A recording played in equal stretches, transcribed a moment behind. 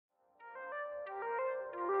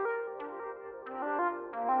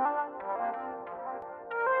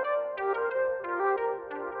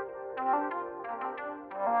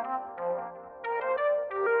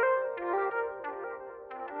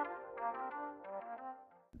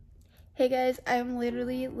Hey guys, I'm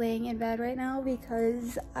literally laying in bed right now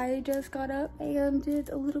because I just got up and did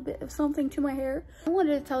a little bit of something to my hair. I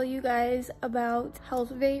wanted to tell you guys about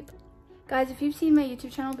healthvape. Guys, if you've seen my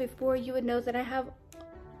YouTube channel before, you would know that I have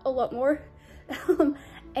a lot more.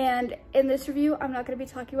 And in this review, I'm not going to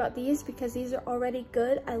be talking about these because these are already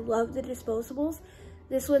good. I love the disposables.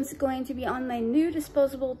 This one's going to be on my new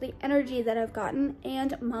disposable, the Energy that I've gotten,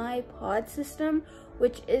 and my pod system,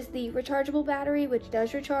 which is the rechargeable battery, which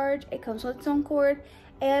does recharge. It comes with its own cord,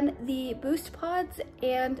 and the boost pods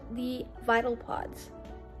and the vital pods.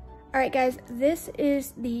 All right, guys, this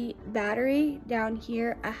is the battery down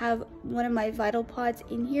here. I have one of my vital pods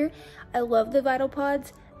in here. I love the vital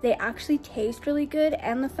pods. They actually taste really good,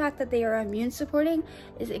 and the fact that they are immune supporting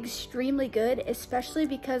is extremely good, especially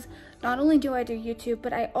because not only do I do YouTube,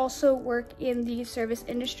 but I also work in the service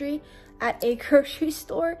industry at a grocery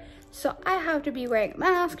store. So I have to be wearing a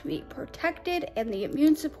mask, be protected, and the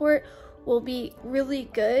immune support will be really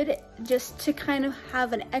good just to kind of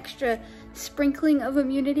have an extra sprinkling of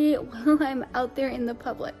immunity while I'm out there in the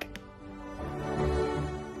public.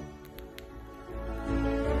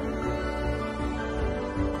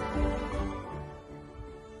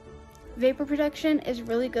 Vapor protection is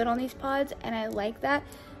really good on these pods, and I like that,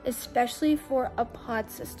 especially for a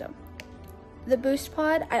pod system. The boost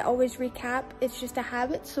pod, I always recap. It's just a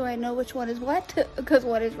habit, so I know which one is what, because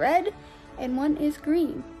one is red and one is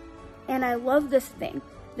green. And I love this thing.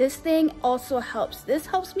 This thing also helps. This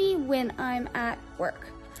helps me when I'm at work.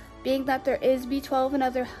 Being that there is B12 and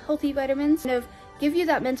other healthy vitamins, kind of give you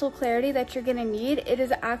that mental clarity that you're gonna need. It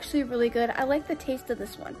is actually really good. I like the taste of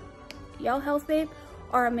this one. Y'all health vape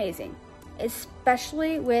are amazing,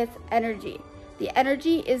 especially with Energy. The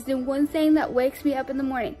Energy is the one thing that wakes me up in the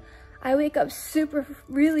morning. I wake up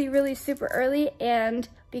really super early, and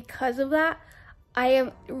because of that, I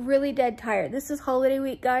am really dead tired. This is holiday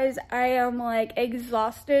week, guys. I am like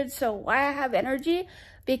exhausted. So why I have Energy?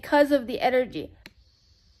 Because of the Energy.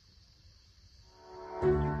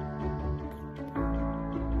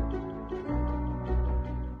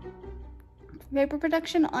 Vapor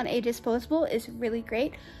protection on a disposable is really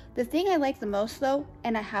great. The thing I like the most though,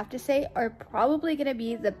 and I have to say are probably gonna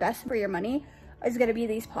be the best for your money, is gonna be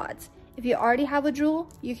these pods. If you already have a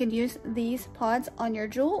Juul, you can use these pods on your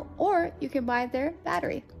Juul, or you can buy their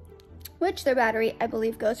battery, which their battery I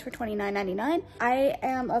believe goes for $29.99. I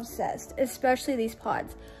am obsessed, especially these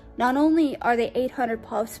pods. Not only are they 800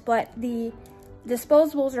 puffs, but the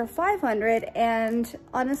disposables are 500, and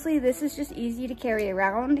honestly, this is just easy to carry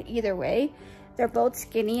around either way. They're both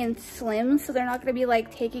skinny and slim, so they're not gonna be like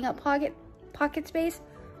taking up pocket space,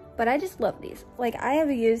 but I just love these. Like, I have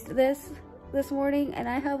used this morning, and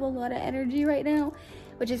I have a lot of energy right now,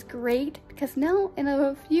 which is great because now in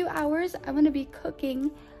a few hours, I'm gonna be cooking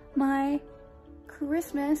my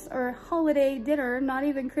Christmas or holiday dinner. Not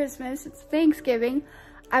even Christmas, it's Thanksgiving.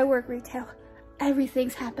 I work retail.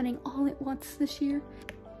 Everything's happening all at once this year.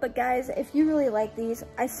 But guys, if you really like these,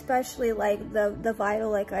 I especially like the Vital,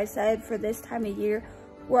 like I said, for this time of year.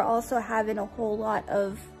 We're also having a whole lot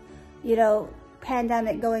of, you know,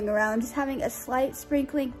 pandemic going around. Just having a slight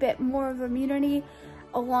sprinkling bit more of immunity,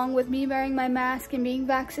 along with me wearing my mask and being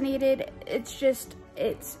vaccinated. It's just,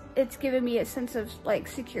 it's given me a sense of like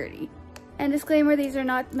security. And disclaimer, these are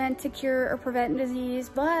not meant to cure or prevent disease,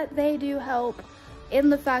 but they do help in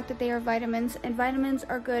the fact that they are vitamins, and vitamins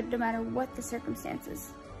are good no matter what the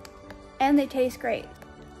circumstances. And they taste great,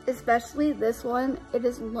 especially this one. It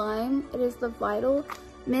is lime. It is the Vital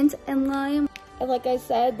mint and lime, and like I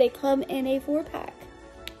said, they come in a 4-pack.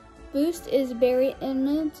 Boost is berry and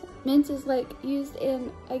mint. Mint is like used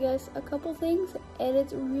in, I guess, a couple things, and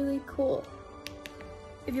it's really cool.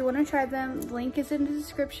 If you want to try them, the link is in the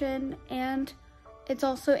description, and it's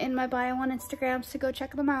also in my bio on Instagram, so go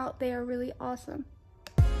check them out. They are really awesome.